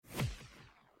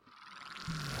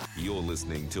You're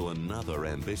listening to another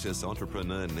Ambitious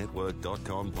Entrepreneur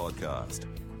Network.com podcast,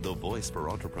 the voice for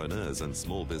entrepreneurs and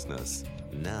small business.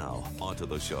 Now, onto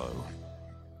the show.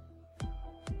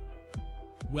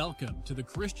 Welcome to the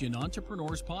Christian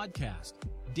Entrepreneurs Podcast,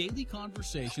 daily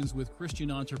conversations with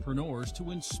Christian entrepreneurs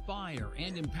to inspire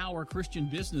and empower Christian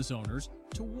business owners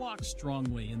to walk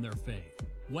strongly in their faith,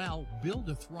 while build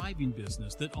a thriving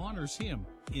business that honors Him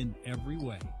in every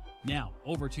way. Now,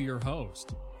 over to your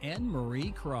host,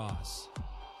 Anne-Marie Cross.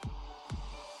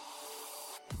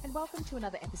 And welcome to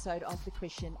another episode of the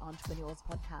Christian Entrepreneurs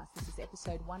Podcast. This is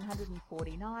episode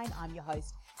 149. I'm your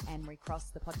host, Anne-Marie Cross,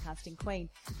 the podcasting queen.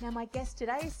 Now, my guest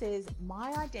today says,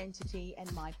 my identity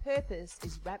and my purpose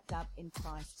is wrapped up in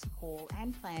Christ's call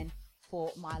and plan for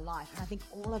my life. And I think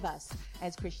all of us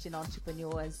as Christian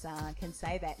entrepreneurs can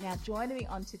say that. Now, joining me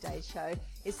on today's show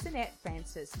is Sinette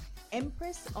Francis.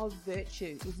 Empress of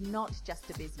Virtue is not just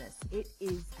a business, it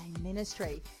is a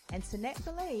ministry. And Sinette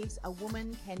believes a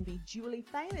woman can be duly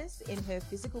famous in her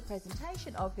physical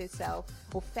presentation of herself,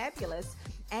 or fabulous,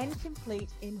 and complete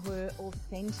in her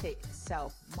authentic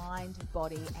self, mind,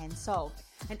 body, and soul.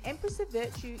 An Empress of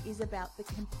Virtue is about the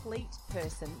complete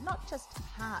person, not just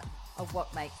part of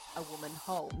what makes a woman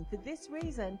whole. And for this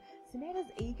reason, Sinette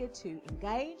is eager to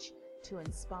engage, to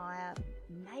inspire,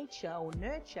 nature or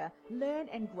nurture, learn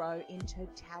and grow in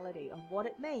totality of what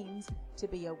it means to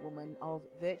be a woman of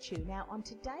virtue. Now, on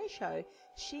today's show,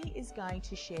 she is going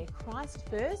to share Christ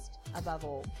first above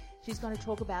all. She's going to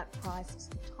talk about Christ's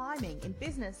timing. In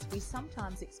business, we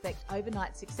sometimes expect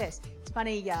overnight success. It's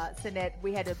funny, Sinette,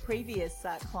 we had a previous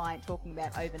client talking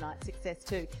about overnight success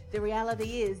too. The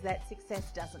reality is that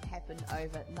success doesn't happen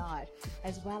overnight,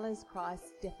 as well as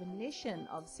Christ's definition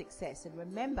of success. And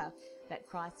remember that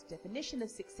Christ's definition of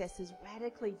success is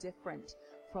radically different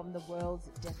from the world's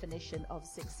definition of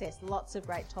success. Lots of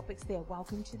great topics there.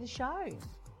 Welcome to the show.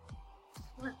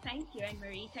 Well, thank you,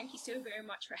 Anne-Marie. Thank you so very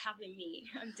much for having me.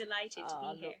 I'm delighted to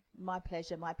be here. My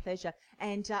pleasure, my pleasure.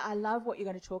 And I love what you're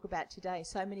going to talk about today.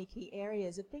 So many key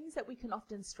areas of things that we can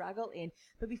often struggle in.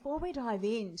 But before we dive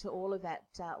into all of that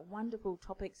wonderful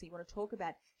topics that you want to talk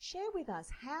about, share with us,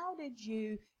 how did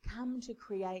you come to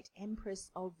create Empress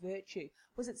of Virtue?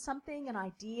 Was it something, an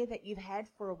idea that you've had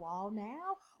for a while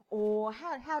now? Or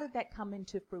how did that come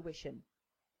into fruition?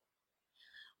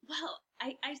 Well,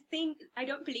 I think I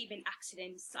don't believe in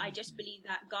accidents. I just believe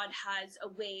that God has a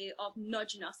way of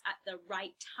nudging us at the right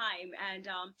time. And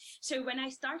so when I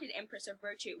started Empress of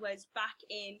Virtue, it was back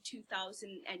in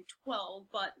 2012,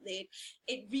 but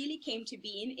it really came to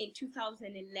being in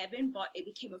 2011, but it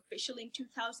became official in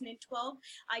 2012.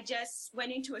 I just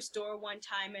went into a store one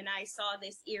time and I saw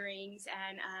these earrings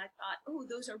and I thought, oh,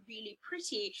 those are really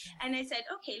pretty. And I said,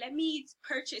 okay, let me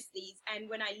purchase these. And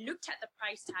when I looked at the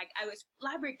price tag, I was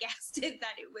flabbergasted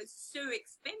that it was so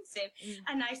expensive.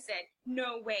 And I said,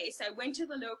 no way. So I went to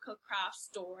the local craft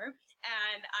store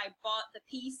and I bought the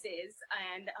pieces,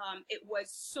 and it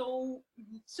was so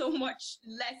much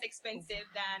less expensive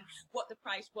than what the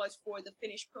price was for the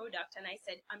finished product. And I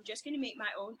said, I'm just going to make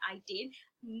my own. I did.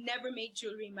 Never made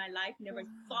jewelry in my life, never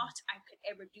thought I could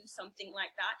ever do something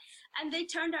like that. And they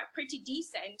turned out pretty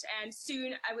decent. And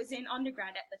soon, I was in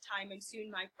undergrad at the time, and soon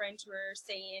my friends were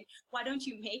saying, why don't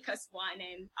you make us one?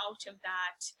 And out of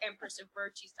that, Empress of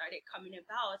Virtue started coming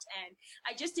about. And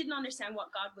I just didn't understand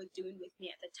what God was doing with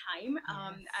me at the time.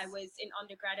 I was in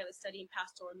undergrad, I was studying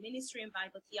pastoral ministry and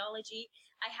Bible theology.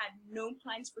 I had no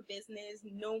plans for business,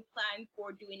 no plan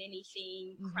for doing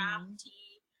anything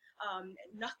crafty.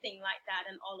 Nothing like that.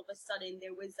 And all of a sudden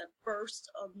there was a burst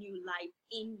of new life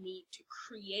in me to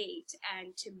create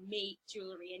and to make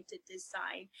jewelry and to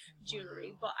design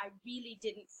jewelry. But I really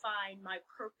didn't find my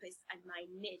purpose and my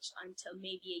niche until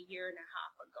maybe a year and a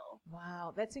half ago.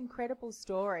 Wow, that's an incredible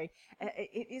story.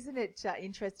 Isn't it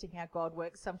interesting how God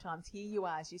works sometimes? Here you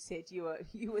are, as you said, you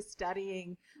were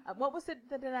studying, what was it,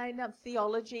 the name of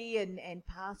theology and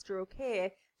pastoral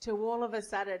care, to all of a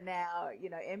sudden now,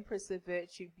 Empress of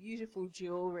Virtue, beautiful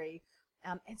jewelry.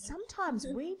 And sometimes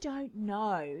we don't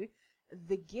know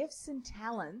the gifts and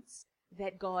talents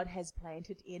that God has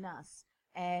planted in us.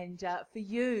 And for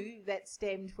you, that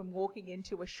stemmed from walking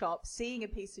into a shop, seeing a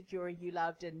piece of jewelry you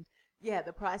loved, and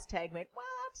the price tag went, what?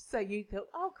 So you thought,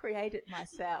 I'll create it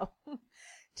myself.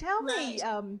 Tell me,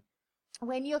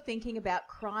 when you're thinking about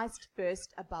Christ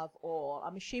first above all,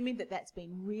 I'm assuming that that's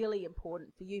been really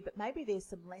important for you, but maybe there's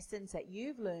some lessons that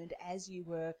you've learned as you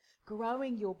were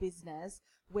growing your business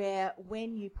where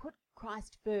when you put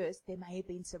Christ first, there may have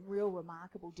been some real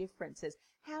remarkable differences.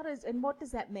 What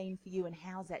does that mean for you, and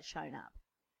how's that shown up?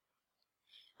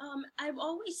 I've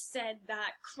always said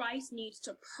that Christ needs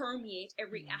to permeate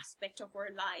every aspect of our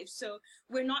lives. So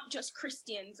we're not just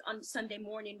Christians on Sunday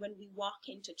morning when we walk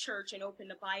into church and open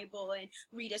the Bible and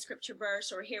read a scripture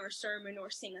verse or hear a sermon or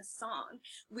sing a song.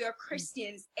 We are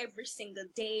Christians every single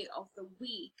day of the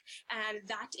week. And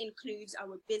that includes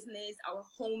our business, our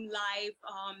home life,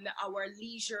 our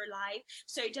leisure life.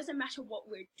 So it doesn't matter what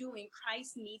we're doing.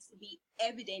 Christ needs to be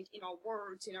evident in our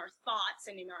words, in our thoughts,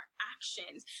 and in our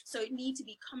actions. So it needs to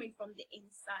be coming from the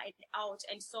inside out.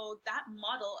 And so that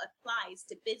model applies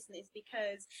to business,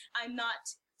 because I'm not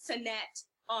Sanette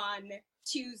on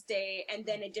Tuesday and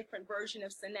then a different version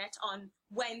of Sanette on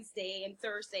Wednesday and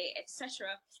Thursday, etc.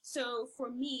 So for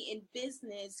me in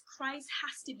business, Christ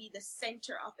has to be the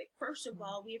center of it. First of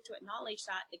all, we have to acknowledge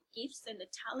that the gifts and the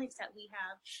talents that we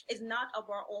have is not of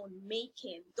our own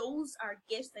making. Those are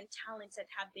gifts and talents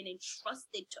that have been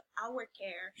entrusted to our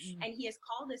care, and he has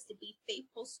called us to be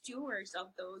faithful stewards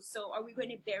of those. So are we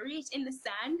going to bury it in the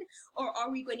sand, or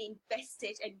are we going to invest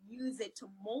it and use it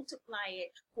to multiply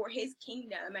it for his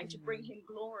kingdom and to bring him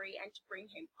glory and to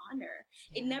bring him honor?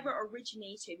 It never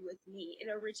originated with me. It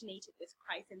originated with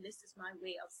Christ, and this is my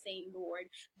way of saying, Lord,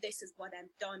 this is what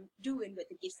I'm doing with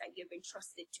the gifts that you've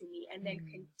entrusted to me, and then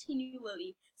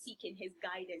continually seeking his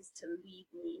guidance to lead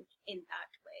me in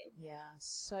that way. Yeah,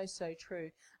 so true.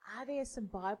 Are there some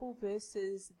Bible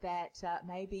verses that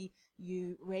maybe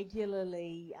you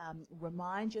regularly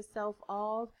remind yourself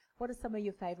of? What are some of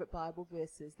your favorite Bible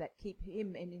verses that keep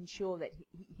him and ensure that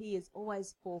he is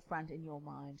always forefront in your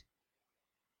mind?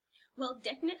 Well,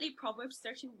 definitely Proverbs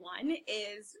 31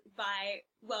 is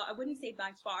I wouldn't say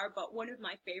by far, but one of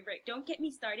my favorite. Don't get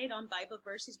me started on Bible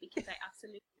verses because I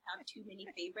absolutely have too many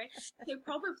favorites. So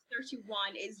Proverbs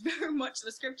 31 is very much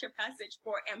the scripture passage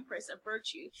for Empress of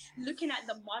Virtue. Looking at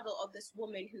the model of this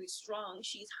woman who is strong,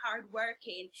 she's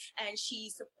hardworking, and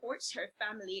she supports her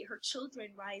family. Her children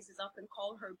rises up and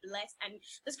call her blessed. And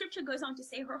the scripture goes on to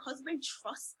say her husband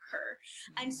trusts her.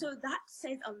 And so that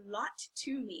says a lot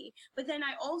to me. But then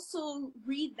I also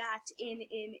read that in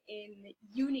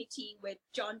unity with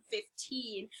John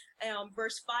 15,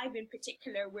 verse 5 in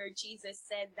particular, where Jesus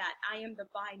said that I am the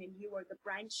vine and you are the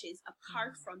branches.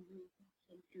 Apart from me, you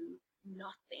can do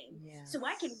nothing. Yes. So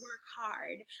I can work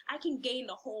hard. I can gain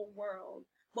the whole world.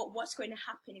 But what's going to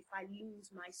happen if I lose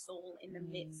my soul in the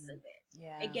midst of it?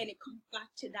 Yeah. Again, it comes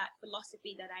back to that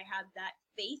philosophy that I have, that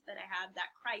faith that I have,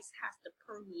 that Christ has to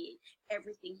permeate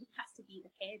everything. He has to be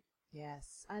the head.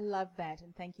 Yes, I love that,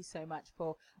 and thank you so much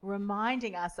for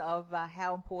reminding us of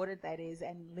how important that is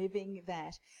and living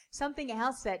that. Something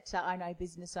else that I know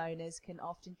business owners can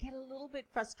often get a little bit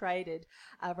frustrated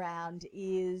around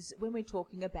is when we're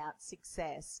talking about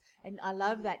success. And I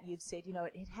love that you've said,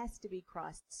 it has to be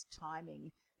Christ's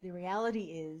timing. The reality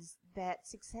is that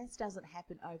success doesn't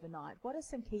happen overnight. What are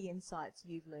some key insights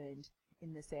you've learned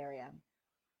in this area?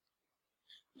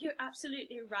 You're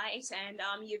absolutely right, and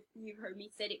you've heard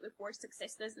me say it before.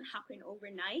 Success doesn't happen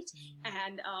overnight,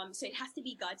 and so it has to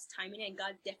be God's timing and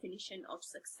God's definition of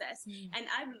success. And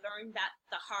I've learned that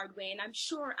the hard way, and I'm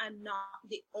sure I'm not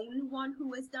the only one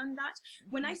who has done that.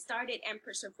 When I started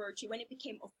Empress of Virtue, when it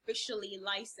became officially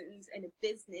licensed and a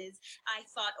business, I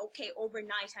thought, okay,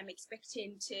 overnight I'm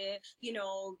expecting to,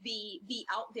 be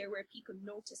out there where people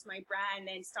notice my brand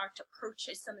and start to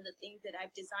purchase some of the things that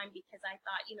I've designed, because I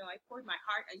thought, I poured my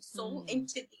heart and soul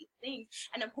into these things,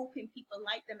 and I'm hoping people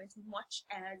like them as much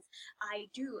as I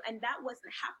do. And that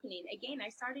wasn't happening. Again, I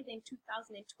started in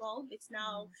 2012. It's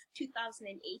now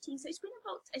 2018. So it's been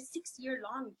about a 6-year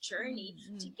long journey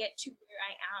to get to where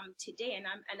I am today. And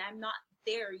I'm not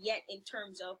there yet in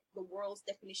terms of the world's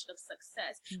definition of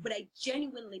success, but I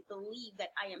genuinely believe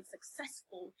that I am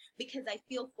successful because I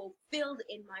feel fulfilled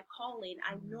in my calling.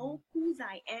 I know whose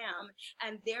I am,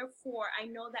 and therefore I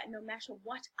know that no matter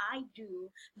what I do,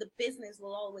 the business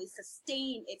will always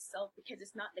sustain itself because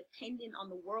it's not dependent on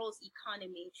the world's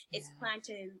economy. It's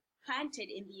planted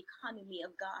in the economy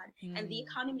of God. And the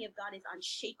economy of God is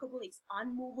unshakable. It's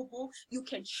unmovable. You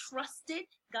can trust it.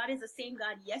 God is the same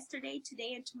God yesterday,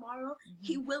 today, and tomorrow.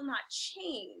 He will not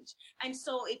change. And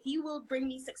so if he will bring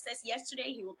me success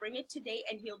yesterday, he will bring it today,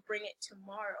 and he'll bring it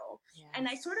tomorrow. Yes. And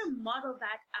I sort of model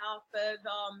that off of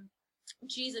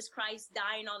Jesus Christ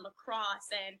dying on the cross.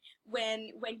 And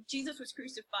when Jesus was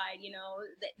crucified,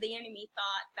 the enemy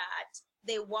thought that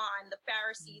they won. The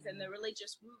Pharisees and the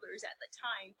religious rulers at the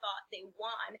time thought they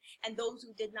won, and those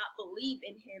who did not believe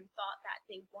in him thought that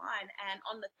they won. And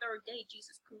on the third day,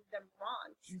 Jesus proved them wrong.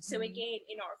 So again,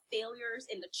 in our failures,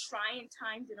 in the trying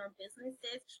times in our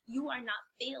businesses, you are not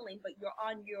failing, but you're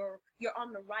on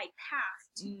the right path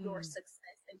to your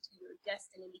success. into your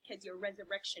destiny, because your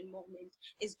resurrection moment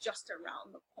is just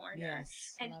around the corner.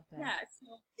 Yes, And love that.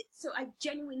 yeah, so I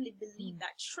genuinely believe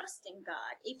that trusting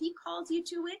God, if he calls you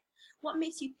to it, what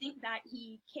makes you think that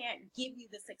he can't give you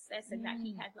the success and that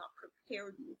he has not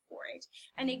prepared you for it?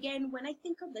 And again, when I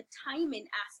think of the timing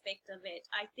aspect of it,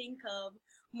 I think of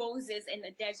Moses in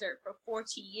the desert for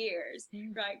 40 years,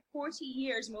 right? 40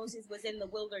 years Moses was in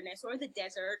the wilderness or the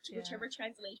desert, whichever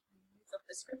translation you use of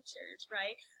the scriptures,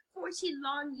 right? 40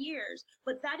 long years,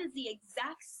 but that is the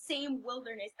exact same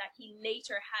wilderness that he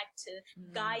later had to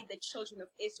guide the children of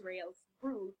Israel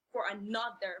through for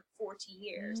another 40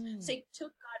 years. So it took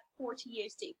God 40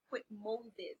 years to equip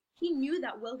Moses. He knew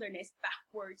that wilderness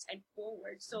backwards and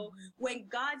forwards. So when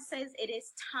God says it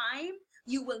is time,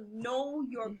 you will know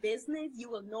your business, you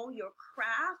will know your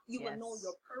craft, you will know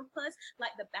your purpose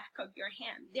like the back of your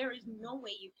hand. There is no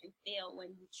way you can fail when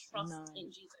you trust in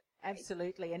Jesus.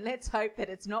 Absolutely. And let's hope that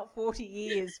it's not 40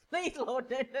 years. Please, Lord,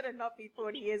 let it not be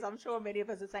 40 years. I'm sure many of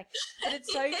us are saying. But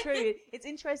it's so true. It's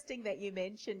interesting that you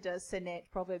mentioned,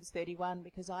 Sinette, Proverbs 31,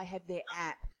 because I have their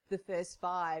app, the first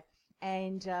 5.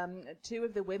 And two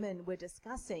of the women were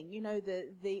discussing, you know,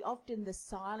 the often the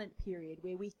silent period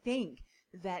where we think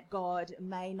that God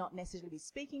may not necessarily be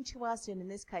speaking to us, and in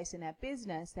this case in our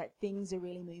business, that things are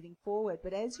really moving forward.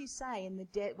 But as you say, in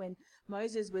the when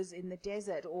Moses was in the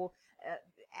desert, or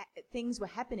things were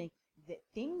happening,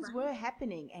 were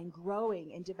happening and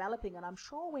growing and developing. And I'm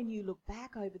sure when you look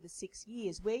back over the 6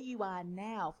 years, where you are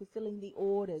now, fulfilling the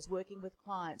orders, working with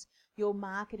clients, your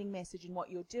marketing message and what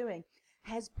you're doing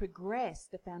has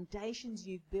progressed. The foundations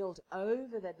you've built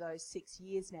over those 6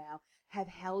 years now have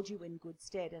held you in good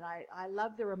stead. And I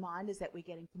love the reminders that we're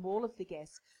getting from all of the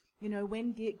guests. You know,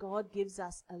 when God gives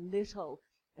us a little,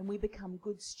 and we become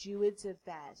good stewards of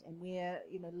that, and we're,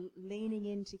 you know, leaning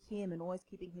into him and always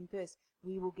keeping him first,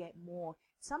 we will get more.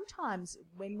 Sometimes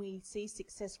when we see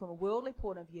success from a worldly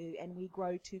point of view and we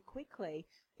grow too quickly,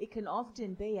 it can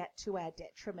often be to our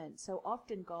detriment. So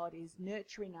often God is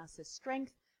nurturing us a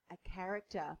strength, a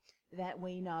character that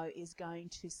we know is going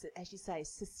to, as you say,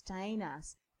 sustain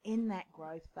us in that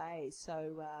growth phase.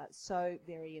 So, so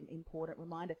very important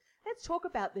reminder. Let's talk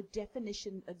about the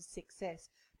definition of success,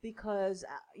 because,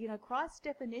 you know, Christ's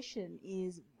definition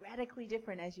is radically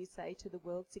different, as you say, to the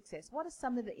world's success. What are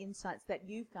some of the insights that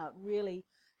you found really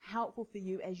helpful for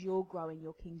you as you're growing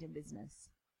your kingdom business?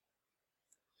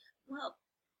 Well,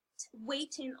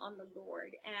 waiting on the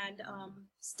Lord and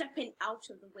stepping out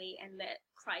of the way and let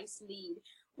Christ lead.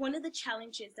 One of the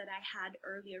challenges that I had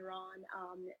earlier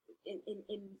on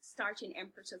in starting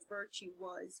Empress of Virtue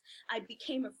was I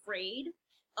became afraid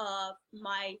of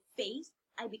my faith.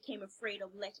 I became afraid of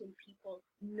letting people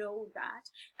know that.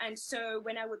 And so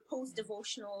when I would post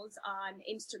devotionals on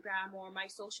Instagram or my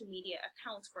social media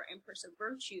accounts for Empress of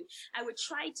Virtue, I would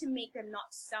try to make them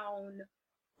not sound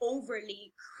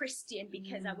overly Christian,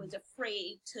 because I was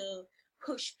afraid to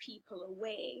push people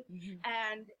away.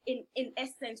 And in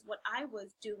essence, what I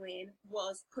was doing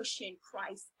was pushing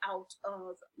Christ out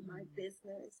of my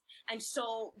business. And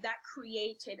so that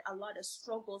created a lot of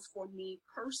struggles for me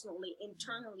personally,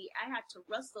 internally. I had to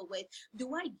wrestle with,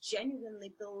 do I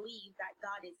genuinely believe that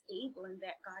God is able and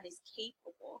that God is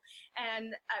capable?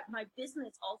 And my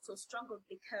business also struggled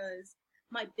because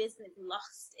my business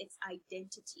lost its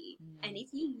identity. And if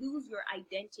you lose your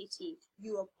identity,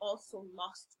 you have also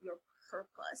lost your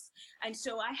purpose. And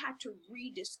so I had to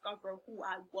rediscover who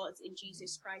I was in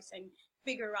Jesus Christ and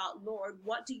figure out, Lord,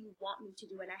 what do you want me to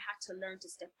do? And I had to learn to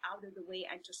step out of the way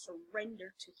and to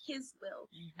surrender to his will.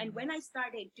 And when I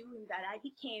started doing that, I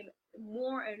became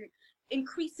more and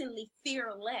increasingly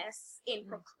fearless in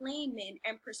proclaiming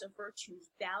Empress of Virtue's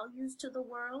values to the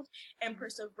world,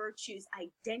 Empress of Virtue's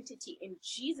identity in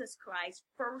Jesus Christ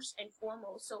first and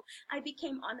foremost. So I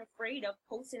became unafraid of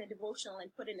posting a devotional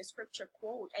and putting a scripture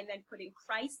quote and then putting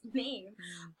Christ's name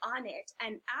on it.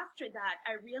 And after that,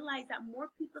 I realized that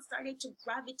more people started to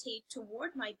gravitate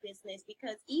toward my business,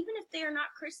 because even if they're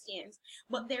not Christians,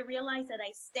 but they realize that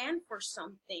I stand for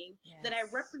something, that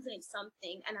I represent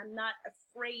something, and I'm not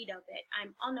afraid of it.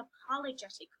 I'm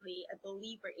unapologetically a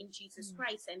believer in Jesus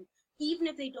Christ. And even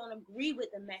if they don't agree with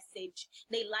the message,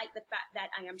 they like the fact that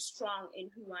I am strong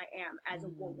in who I am as a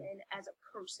woman, as a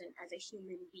person, as a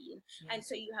human being. And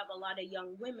so you have a lot of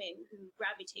young women who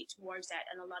gravitate towards that,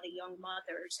 and a lot of young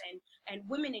mothers and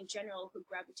women in general who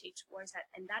gravitate towards that.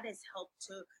 And that has helped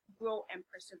to grow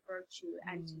Empress of Virtue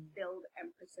and to build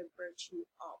Empress of Virtue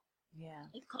up.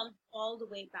 It comes all the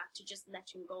way back to just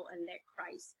letting go and let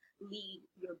Christ lead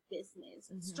your business.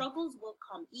 Struggles will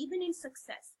come, even in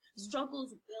success.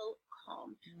 Struggles will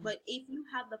come. But if you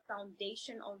have the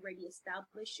foundation already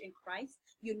established in Christ,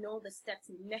 you know the steps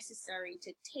necessary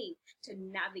to take to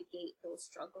navigate those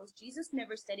struggles. Jesus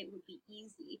never said it would be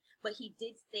easy, but he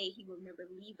did say he will never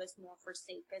leave us nor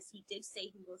forsake us. He did say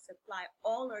he will supply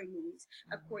all our needs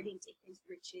according to his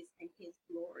riches and his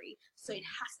glory. So it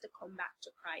has to come back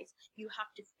to Christ. You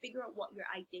have to figure out what your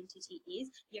identity is.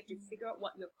 You have to figure out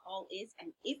what your call is.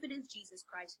 And if it is Jesus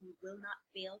Christ, you will not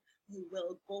fail. You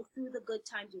will go through the good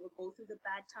times. You will go through the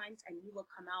bad times, and you will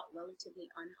come out relatively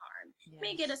unharmed. Yes.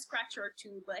 May get a scratch or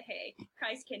two, but hey,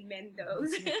 Christ can mend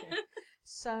those.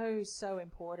 So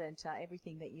important,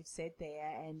 everything that you've said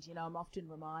there. And, I'm often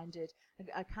reminded,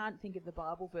 I can't think of the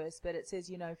Bible verse, but it says,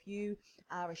 if you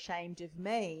are ashamed of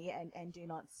me and do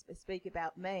not speak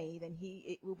about me, then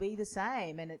it will be the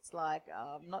same. And it's like,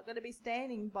 I'm not going to be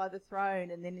standing by the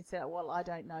throne. And then it's, well, I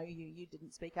don't know you. You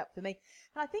didn't speak up for me.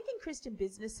 And I think in Christian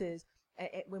businesses,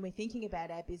 when we're thinking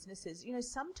about our businesses,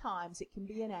 sometimes it can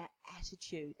be in our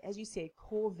attitude, as you said,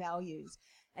 core values.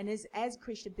 And as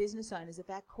Christian business owners, if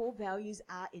our core values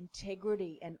are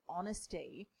integrity and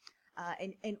honesty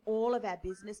in all of our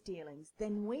business dealings,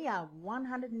 then we are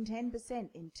 110%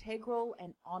 integral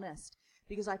and honest.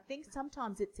 Because I think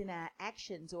sometimes it's in our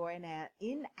actions or in our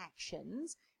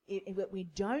inactions that we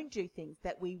don't do things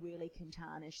that we really can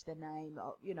tarnish the name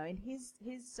of, in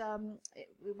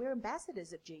we're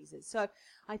ambassadors of Jesus. So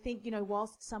I think,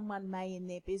 whilst someone may in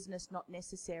their business not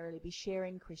necessarily be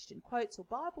sharing Christian quotes or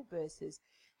Bible verses,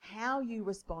 how you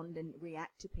respond and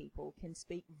react to people can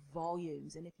speak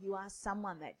volumes. And if you are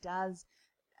someone that does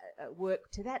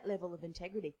work to that level of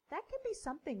integrity, that can be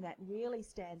something that really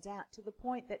stands out to the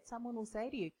point that someone will say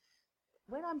to you,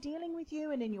 when I'm dealing with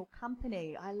you and in your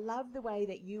company, I love the way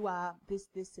that you are this,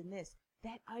 this, and this.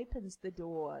 That opens the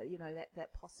door,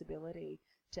 that possibility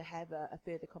to have a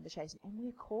further conversation. And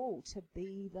we're called to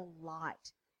be the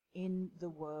light in the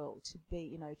world, to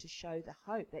be, to show the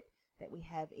hope that we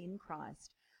have in Christ.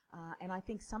 And I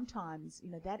think sometimes,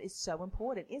 that is so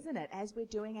important, isn't it? As we're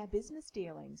doing our business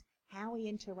dealings, how we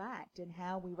interact and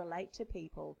how we relate to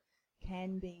people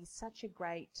can be such a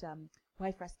great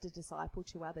way for us to disciple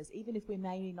to others, even if we're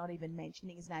maybe not even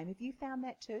mentioning his name. Have you found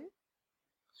that too?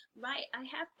 Right, I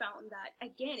have found that.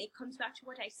 Again, it comes back to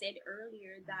what I said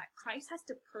earlier, that Christ has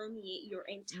to permeate your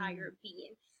entire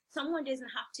being. Someone doesn't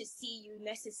have to see you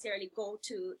necessarily go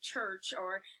to church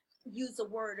or use the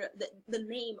word, the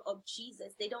name of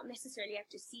Jesus. They don't necessarily have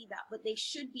to see that, but they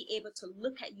should be able to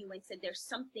look at you and say there's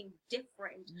something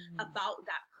different about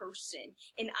that person.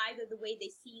 In either the way they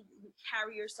see you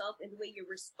carry yourself and the way you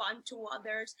respond to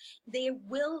others, they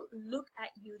will look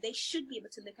at you. They should be able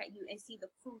to look at you and see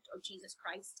the fruit of Jesus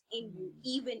Christ in you,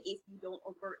 even if you don't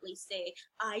overtly say,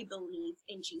 I believe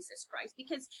in Jesus Christ.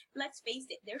 Because let's face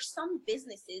it, there's some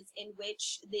businesses in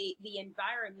which the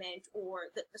environment or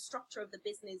the structure of the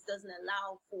business doesn't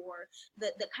allow for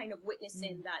the kind of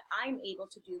witnessing that I'm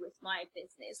able to do with my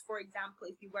business. For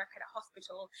example, if you work at a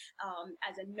hospital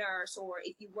as a nurse, or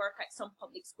if you work at some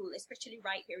public school, especially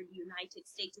right here in the United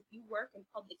States, if you work in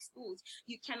public schools,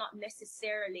 you cannot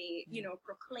necessarily,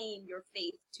 proclaim your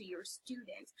faith to your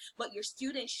students, but your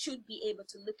students should be able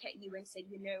to look at you and say,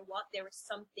 you know what, there is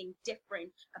something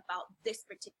different about this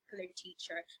particular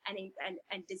teacher, and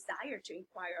desire to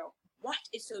inquire what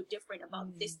is so different about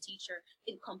this teacher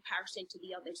in comparison to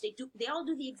the others. They all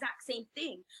do the exact same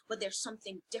thing, but there's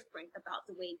something different about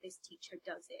the way this teacher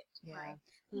does it. Yeah, right?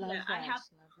 love that. I have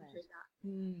Love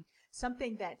that.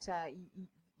 Something that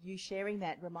you sharing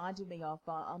that reminded me of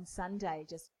on Sunday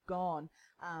just gone.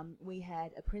 We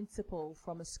had a principal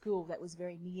from a school that was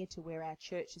very near to where our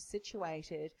church is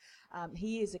situated.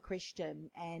 He is a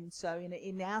Christian, and so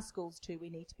in our schools too,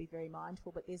 we need to be very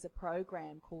mindful, but there's a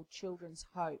program called Children's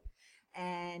Hope.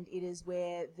 And it is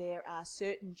where there are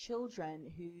certain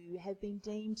children who have been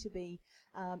deemed to be,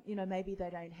 maybe they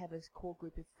don't have a core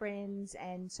group of friends,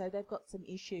 and so they've got some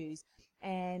issues.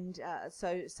 And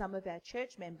so some of our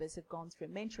church members have gone through a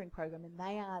mentoring program, and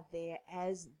they are there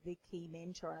as the key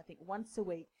mentor. And I think once a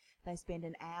week they spend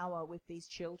an hour with these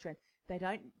children. They're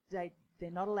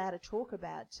not allowed to talk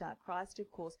about Christ,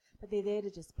 of course, but they're there to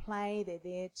just play. They're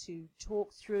there to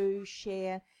talk through,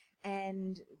 share.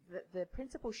 And the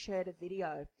principal shared a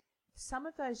video. Some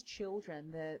of those children,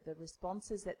 the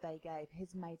responses that they gave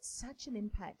has made such an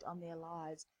impact on their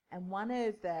lives. And one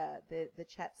of the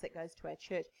chaps that goes to our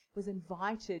church was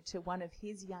invited to one of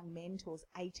his young mentors'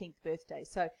 18th birthday.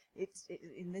 So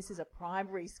this is a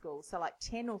primary school. So like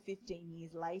 10 or 15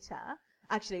 years later,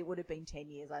 actually it would have been 10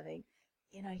 years, I think.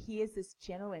 Here's this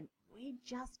gentleman. We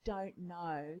just don't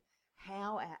know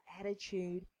how our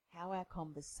attitude, how our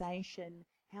conversation,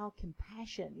 how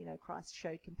compassion, Christ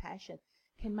showed compassion,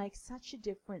 can make such a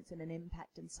difference and an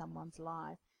impact in someone's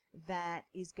life that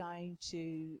is going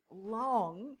to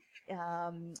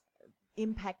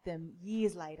impact them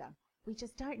years later. We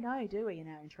just don't know, do we, in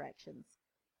our interactions?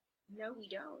 No, we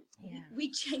don't. Yeah.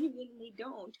 We genuinely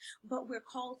don't. But we're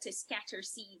called to scatter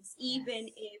seeds, even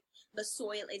if the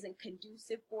soil isn't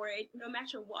conducive for it, no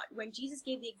matter what. When Jesus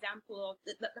gave the example of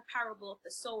the parable of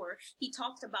the sower, he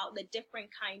talked about the different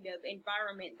kind of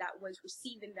environment that was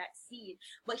receiving that seed.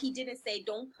 But he didn't say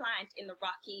don't plant in the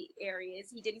rocky areas.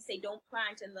 He didn't say don't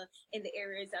plant in the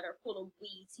areas that are full of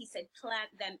weeds. He said plant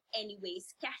them anyway.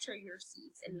 Scatter your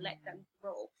seeds and let them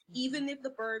grow. Even if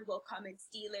the bird will come and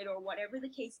steal it or whatever the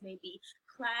case may be,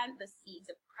 plant the seeds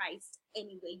of Christ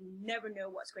anyway. You never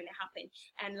know what's going to happen.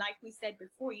 And like we said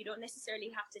before, you don't necessarily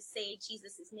have to say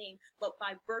Jesus' name, but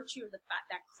by virtue of the fact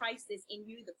that Christ is in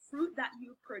you, the fruit that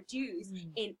you produce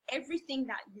in everything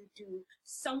that you do,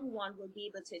 someone will be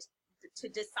able to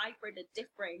decipher the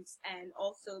difference and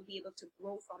also be able to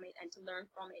grow from it and to learn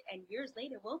from it. And years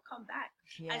later, we'll come back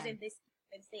as in this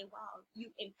and say, wow, you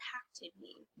impacted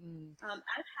me.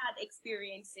 I've had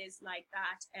experiences like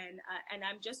that, and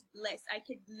I'm just blessed. I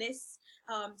could list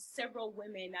several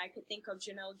women. I could think of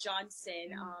Janelle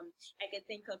Johnson. I could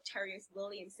think of Terrius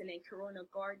Williamson and Corona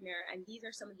Gardner, and these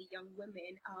are some of the young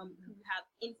women who have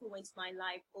influenced my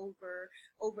life over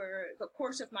the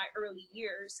course of my early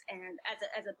years. And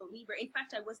as a believer, in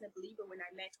fact, I wasn't a believer when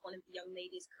I met one of the young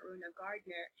ladies, Corona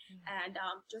Gardner, and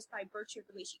just by virtue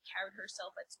of the way she carried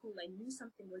herself at school, I knew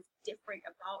something was different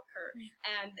about her.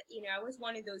 And I was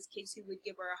one of those kids who would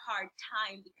give her a hard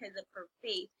time because of her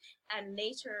faith. And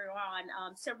later on,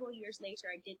 several years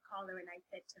later, I did call her and I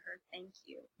said to her, thank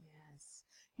you. Yes.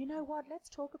 You know what? Let's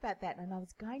talk about that. And I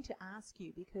was going to ask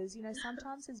you because,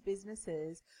 sometimes as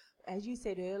businesses, as you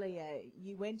said earlier,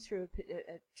 you went through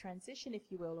a transition, if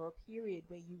you will, or a period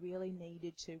where you really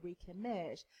needed to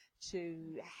recommit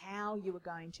to how you were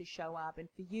going to show up. And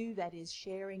for you, that is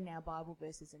sharing now Bible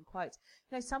verses and quotes.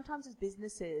 Sometimes as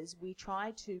businesses, we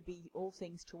try to be all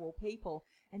things to all people.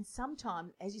 And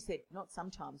sometimes, as you said, not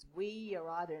sometimes, we are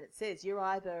either, and it says you're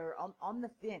either on the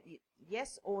fence,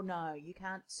 yes or no. You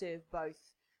can't serve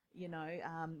both,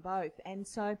 both. And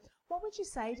so what would you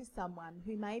say to someone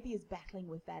who maybe is battling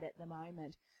with that at the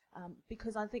moment?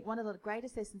 Because I think one of the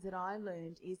greatest lessons that I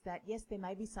learned is that, yes, there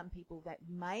may be some people that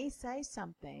may say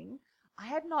something. I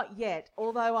have not yet,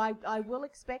 although I will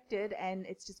expect it, and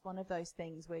it's just one of those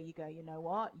things where you go, you know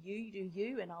what, you do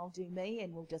you and I'll do me,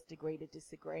 and we'll just agree to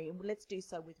disagree, and let's do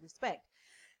so with respect.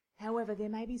 However, there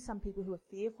may be some people who are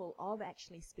fearful of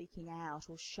actually speaking out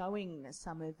or showing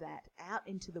some of that out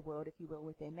into the world, if you will,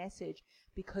 with their message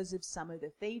because of some of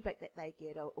the feedback that they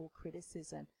get or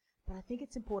criticism. But I think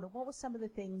it's important. What were some of the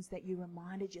things that you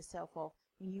reminded yourself of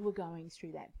when you were going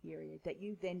through that period that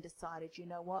you then decided, you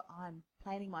know what, I'm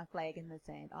planting my flag in the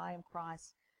sand. I am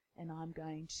Christ and I'm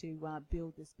going to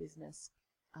build this business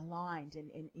aligned in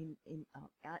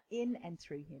and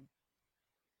through him.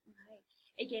 Right.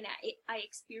 Again, I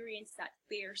experienced that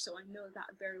fear, so I know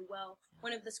that very well.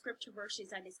 One of the scripture verses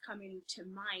that is coming to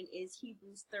mind is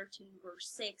Hebrews 13,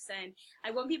 verse 6. And I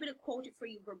won't be able to quote it for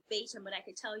you verbatim, but I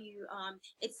could tell you,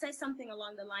 it says something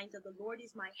along the lines of, the Lord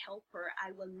is my helper. I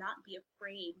will not be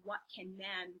afraid. What can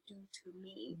man do to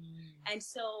me? And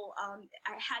so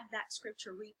I had that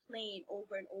scripture replaying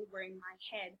over and over in my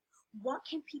head. What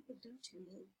can people do to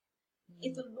me?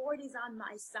 If the Lord is on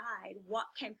my side, what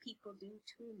can people do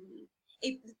to me?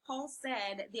 If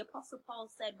the Apostle Paul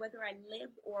said, whether I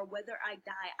live or whether I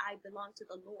die, I belong to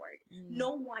the Lord.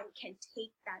 No one can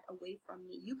take that away from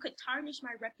me. You could tarnish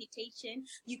my reputation.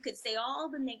 You could say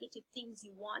all the negative things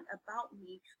you want about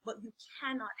me, but you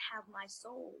cannot have my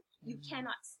soul. You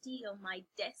cannot steal my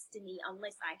destiny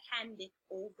unless I hand it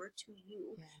over to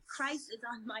you. Yes. Christ is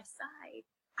on my side.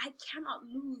 I cannot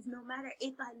lose no matter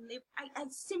if I live. I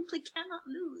simply cannot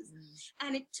lose.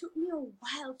 And it took me a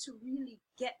while to really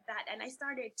get that. And I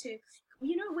started to,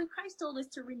 when Christ told us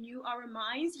to renew our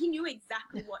minds, he knew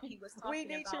exactly what he was talking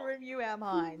about. We need to renew our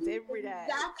minds every day.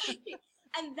 Exactly.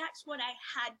 And that's what I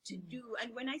had to do. And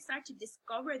when I started to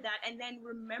discover that and then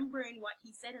remembering what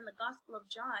he said in the Gospel of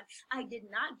John, I did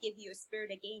not give you a spirit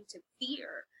again to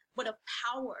fear, but of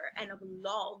power and of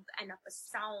love and of a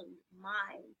sound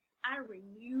mind. I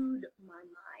renewed my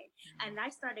mind and I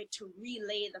started to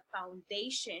relay the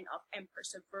foundation of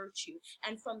Empress of Virtue.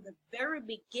 And from the very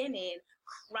beginning,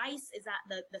 Christ is at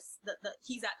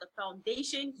he's at the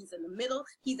foundation, he's in the middle,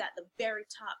 he's at the very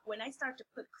top. When I start to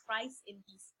put Christ in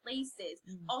these places,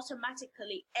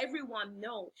 automatically everyone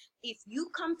know, if you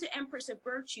come to Empress of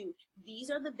Virtue, these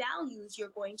are the values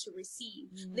you're going to receive.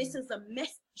 This is the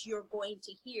message you're going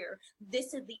to hear.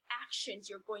 This is the actions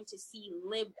you're going to see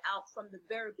lived out from the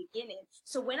very beginning.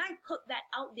 So when I put that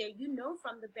out there, you know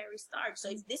from the very start. So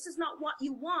if this is not what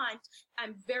you want,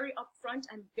 I'm very upfront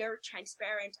and very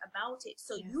transparent about it.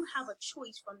 So you have a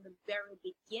choice from the very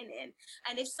beginning.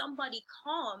 And if somebody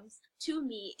comes to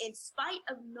me in spite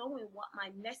of knowing what my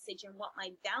message and what my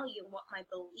value and what my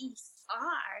beliefs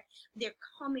are, they're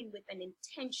coming with an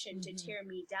intention to tear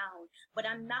me down. But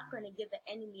I'm not going to give the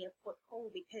enemy a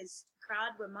foothold, because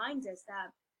God reminds us that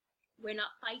we're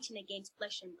not fighting against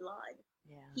flesh and blood.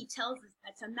 He tells us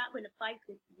that, so I'm not going to fight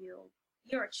with you.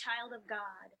 You're a child of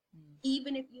God.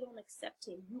 Even if you don't accept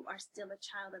him, you are still a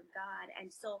child of God.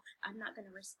 And so I'm not going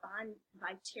to respond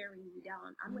by tearing you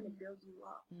down. I'm going to build you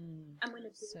up. I'm going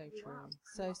to build you up.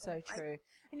 So true.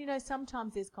 And, you know,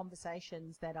 sometimes there's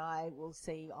conversations that I will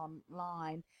see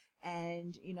online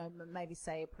and, you know, maybe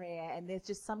say a prayer, and there's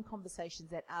just some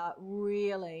conversations that are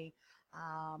really,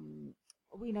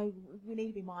 we know we need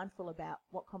to be mindful about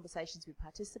what conversations we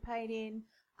participate in,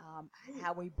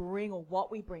 how we bring or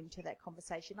what we bring to that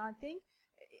conversation. I think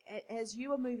as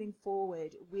you are moving forward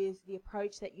with the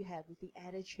approach that you have, with the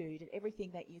attitude and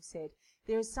everything that you've said,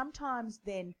 there is sometimes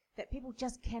then that people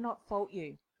just cannot fault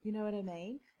you. You know what I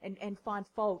mean? And find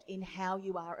fault in how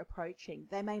you are approaching.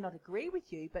 They may not agree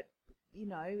with you, but you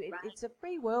know, it's a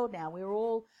free world now. We're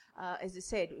all, as I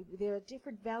said, there are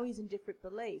different values and different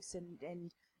beliefs,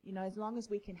 and you know, as long as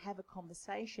we can have a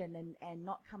conversation and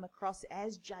not come across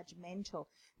as judgmental,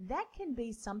 that can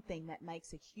be something that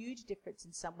makes a huge difference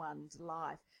in someone's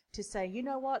life. To say, you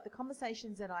know what, the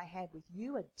conversations that I had with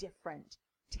you are different.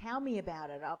 Tell me about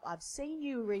it. I've seen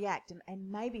you react, and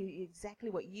maybe exactly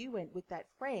what you went with that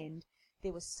friend,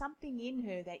 there was something in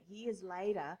her that years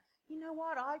later, you know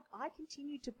what, I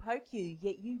continued to poke you,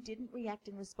 yet you didn't react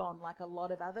and respond like a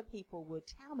lot of other people would.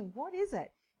 Tell me, what is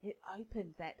it? It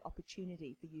opened that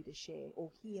opportunity for you to share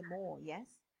or hear more, yes?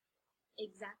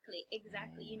 Exactly.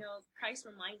 You know, Christ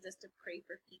reminds us to pray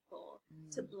for people,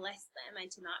 to bless them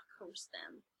and to not curse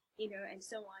them, you know, and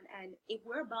so on. And if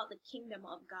we're about the kingdom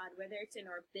of God, whether it's in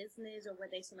our business or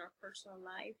whether it's in our personal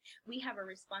life, we have a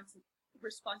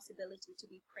responsibility to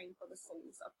be praying for the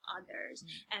souls of others.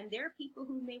 And there are people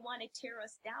who may want to tear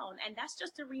us down, and that's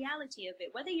just the reality of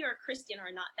it. Whether you're a Christian or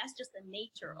not, that's just the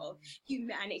nature of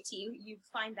humanity. You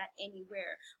find that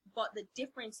anywhere. But the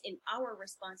difference in our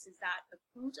response is that the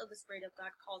fruit of the Spirit of God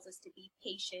calls us to be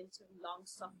patient and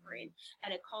long-suffering,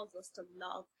 and it calls us to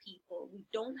love people. We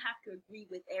don't have to agree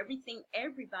with everything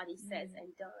everybody says and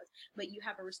does, but you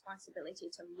have a responsibility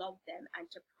to love them and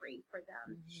to pray for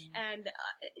them. And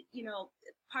you know,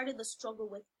 part of the struggle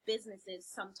with businesses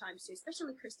sometimes too,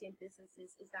 especially Christian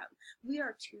businesses, is that we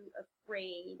are too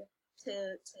afraid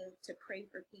to pray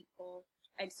for people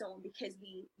and so on, because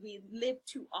we live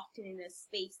too often in a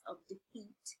space of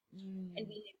defeat, and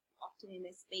we live often in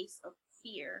a space of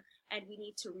fear, and we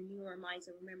need to renew our minds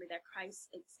and remember that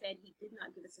Christ said he did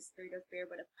not give us a spirit of fear,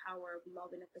 but a power of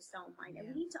love and of a sound mind. And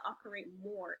we need to operate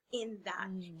more in that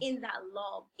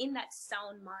love, in that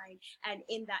sound mind, and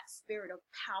in that spirit of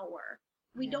power.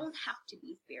 We don't have to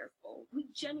be fearful. We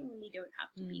genuinely don't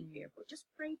have to be fearful.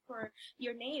 Just pray for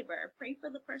your neighbor. Pray for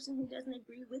the person who doesn't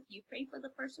agree with you. Pray for the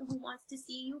person who wants to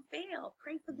see you fail.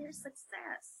 Pray for their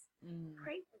success.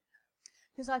 Pray for them.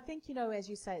 Because I think, you know, as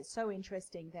you say, it's so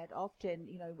interesting that often,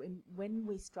 you know, when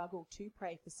we struggle to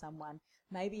pray for someone,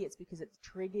 maybe it's because it's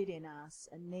triggered in us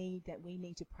a need that we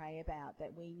need to pray about,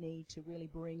 that we need to really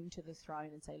bring to the throne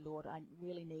and say, Lord, I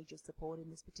really need your support in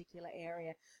this particular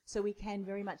area. So we can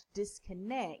very much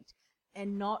disconnect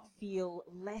and not feel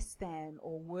less than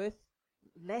or worth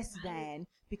less than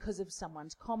because of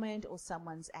someone's comment or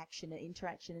someone's action or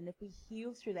interaction. And if we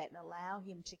heal through that and allow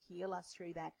him to heal us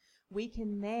through that, we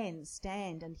can then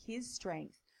stand in his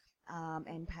strength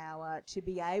and power to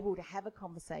be able to have a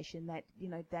conversation that, you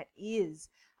know, that is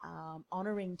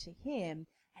honoring to him,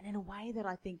 and in a way that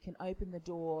I think can open the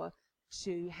door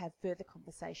to have further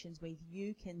conversations where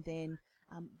you can then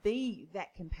be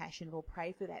that compassionate or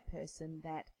pray for that person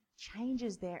that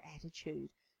changes their attitude.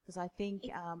 Because I think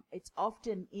it's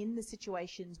often in the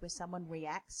situations where someone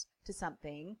reacts to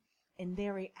something, and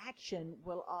their reaction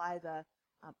will either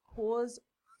cause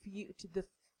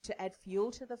to add fuel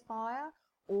to the fire,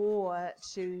 or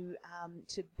to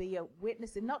be a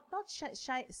witness, and not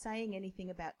saying anything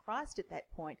about Christ at that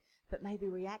point, but maybe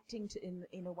reacting to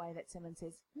in a way that someone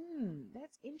says,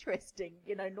 that's interesting.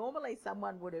 Normally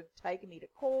someone would have taken me to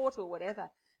court or whatever,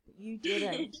 but you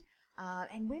didn't.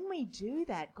 And when we do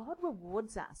that, God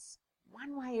rewards us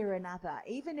one way or another,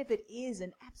 even if it is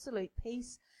an absolute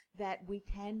peace that we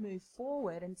can move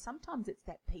forward. And sometimes it's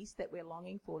that peace that we're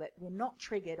longing for, that we're not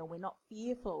triggered or we're not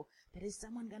fearful that is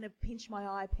someone going to pinch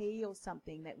my IP or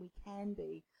something, that we can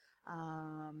be.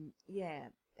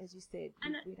 As you said,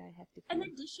 we don't have to fear. In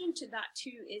addition to that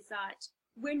too is that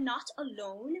we're not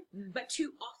alone, but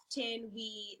too often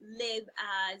we live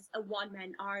as a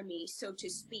one-man army, so to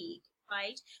speak.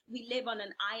 Right? We live on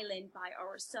an island by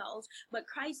ourselves,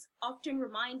 but Christ often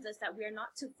reminds us that we are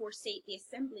not to forsake the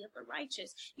assembly of the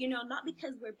righteous. Not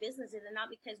because we're businesses and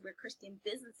not because we're Christian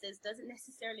businesses doesn't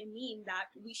necessarily mean that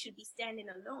we should be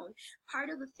standing alone. Part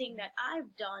of the thing that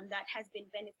I've done that has been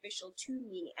beneficial to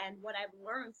me and what I've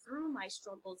learned through my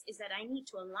struggles is that I need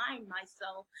to align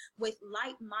myself with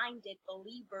like-minded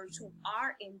believers who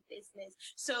are in business.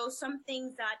 So some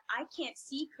things that I can't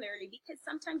see clearly, because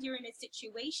sometimes you're in a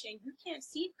situation you can't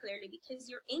see it clearly because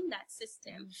you're in that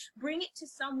system. Bring it to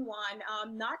someone,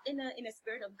 not in a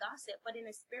spirit of gossip, but in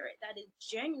a spirit that is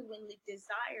genuinely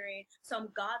desiring some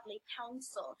godly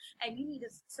counsel. And you need to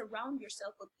surround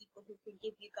yourself with people who can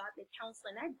give you godly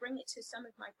counsel. And I bring it to some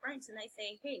of my friends and I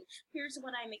say, hey, here's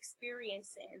what I'm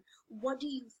experiencing. What do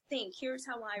you think? Here's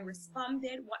how I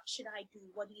responded. What should I do?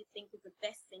 What do you think is the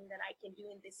best thing that I can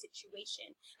do in this situation?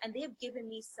 And they have given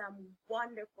me some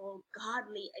wonderful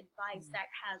godly advice that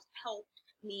has helped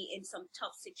me in some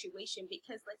tough situation.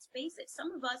 Because let's face it,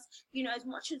 some of us, as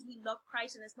much as we love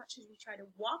Christ and as much as we try to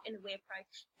walk in the way of Christ,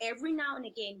 every now and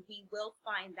again we will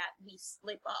find that we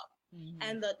slip up.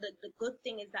 And the good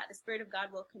thing is that the Spirit of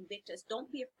God will convict us. Don't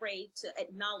be afraid to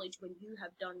acknowledge when you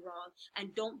have done wrong,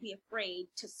 and don't be afraid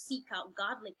to seek out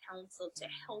godly counsel to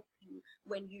help you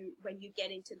when you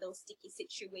get into those sticky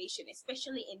situations,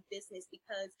 especially in business,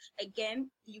 because again,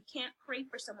 you can't pray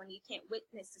for someone, you can't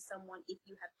witness to someone if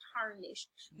you have tarnished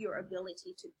your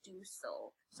ability to do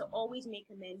so. So always make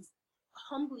amends.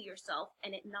 Humble yourself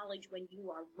and acknowledge when you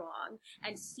are wrong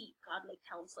and seek godly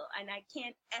counsel. And I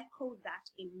can't echo that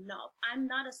enough.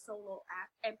 I'm not a solo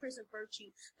act. Empress of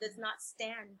Virtue does not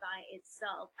stand by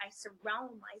itself. I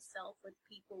surround myself with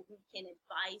people who can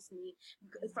advise me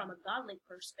from a godly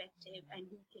perspective and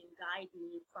who can guide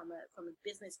me from a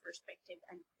business perspective.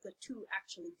 And the two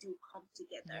actually do come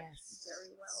together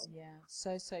very well. Yeah,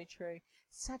 so true.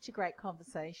 Such a great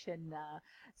conversation,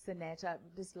 Sanette. I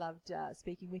just loved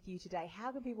speaking with you today.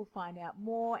 How can people find out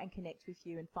more and connect with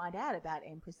you and find out about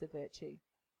Empress of Virtue?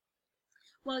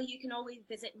 Well, you can always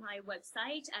visit my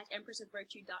website at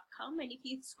empressofvirtue.com. And if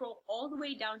you scroll all the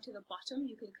way down to the bottom,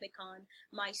 you can click on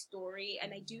my story.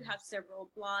 And I do have several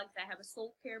blogs. I have a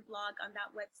soul care blog on that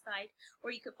website.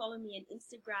 Or you can follow me on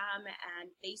Instagram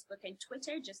and Facebook and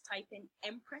Twitter. Just type in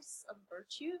Empress of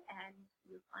Virtue and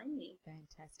you'll find me.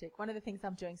 Fantastic. One of the things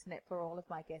I'm doing, Sanette, for all of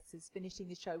my guests is finishing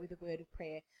the show with a word of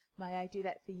prayer. May I do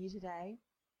that for you today?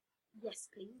 Yes,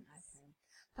 please. Okay.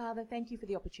 Father, thank you for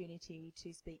the opportunity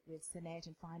to speak with Sanette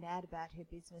and find out about her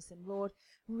business. And Lord,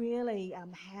 really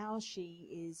how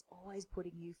she is always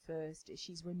putting you first.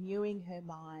 She's renewing her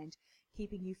mind,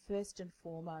 keeping you first and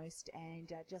foremost,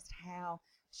 and just how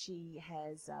she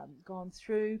has gone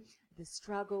through the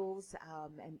struggles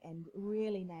and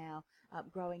really now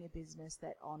growing a business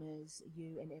that honors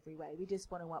you in every way. We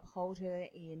just want to uphold her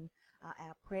in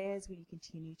our prayers. Will you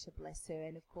continue to bless her?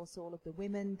 And of course, all of the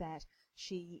women that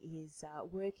she is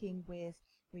working with,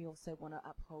 we also want to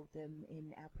uphold them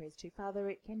in our prayers too. Father,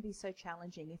 it can be so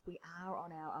challenging if we are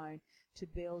on our own to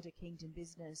build a kingdom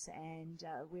business, and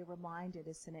we're reminded,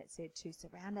 as Sanette said, to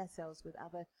surround ourselves with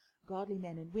other godly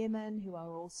men and women who are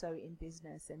also in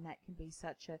business, and that can be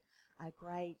such a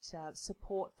great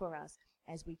support for us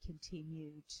as we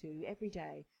continue to every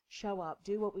day show up,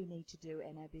 do what we need to do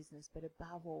in our business, but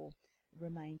above all,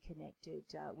 remain connected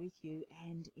with you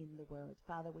and in the world.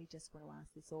 Father, we just want to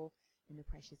ask this all in the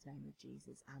precious name of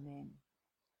Jesus. Amen.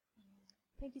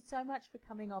 Thank you so much for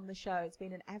coming on the show. It's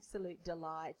been an absolute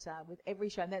delight with every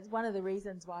show. And that's one of the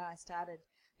reasons why I started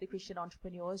the Christian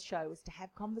Entrepreneurs Show, was to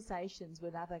have conversations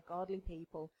with other godly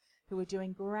people who are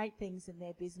doing great things in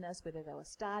their business, whether they were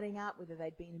starting up, whether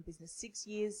they'd been in business 6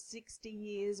 years, 60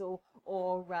 years,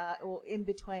 or in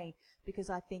between. Because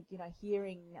I think,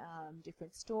 hearing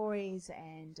different stories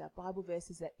and Bible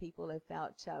verses that people have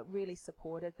felt really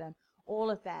supported them, all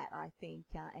of that, I think,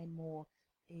 and more,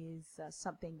 is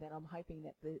something that I'm hoping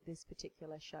that this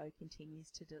particular show continues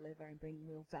to deliver and bring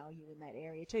real value in that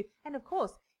area too. And of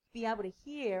course, be able to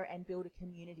hear and build a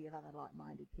community of other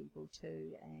like-minded people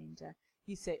too. And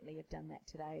you certainly have done that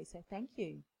today. So thank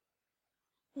you.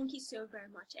 Thank you so very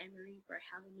much, Anne-Marie, for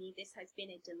having me. This has been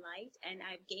a delight, and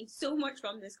I've gained so much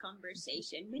from this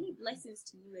conversation. Many blessings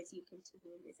to you as you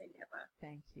continue in this endeavor.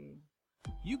 Thank you.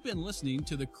 You've been listening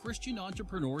to the Christian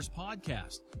Entrepreneurs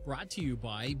Podcast, brought to you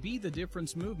by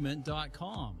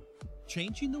BeTheDifferenceMovement.com.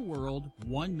 Changing the world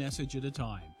one message at a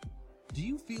time. Do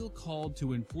you feel called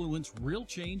to influence real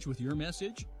change with your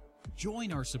message?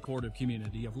 Join our supportive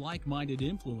community of like-minded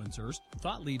influencers,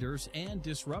 thought leaders, and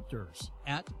disruptors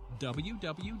at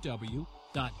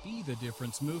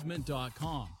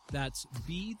www.BeTheDifferenceMovement.com. That's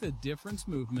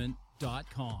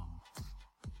BeTheDifferenceMovement.com.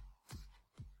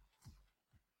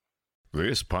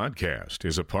 This podcast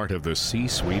is a part of the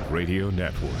C-Suite Radio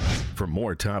Network. For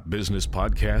more top business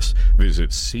podcasts,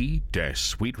 visit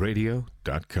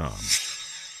c-suiteradio.com.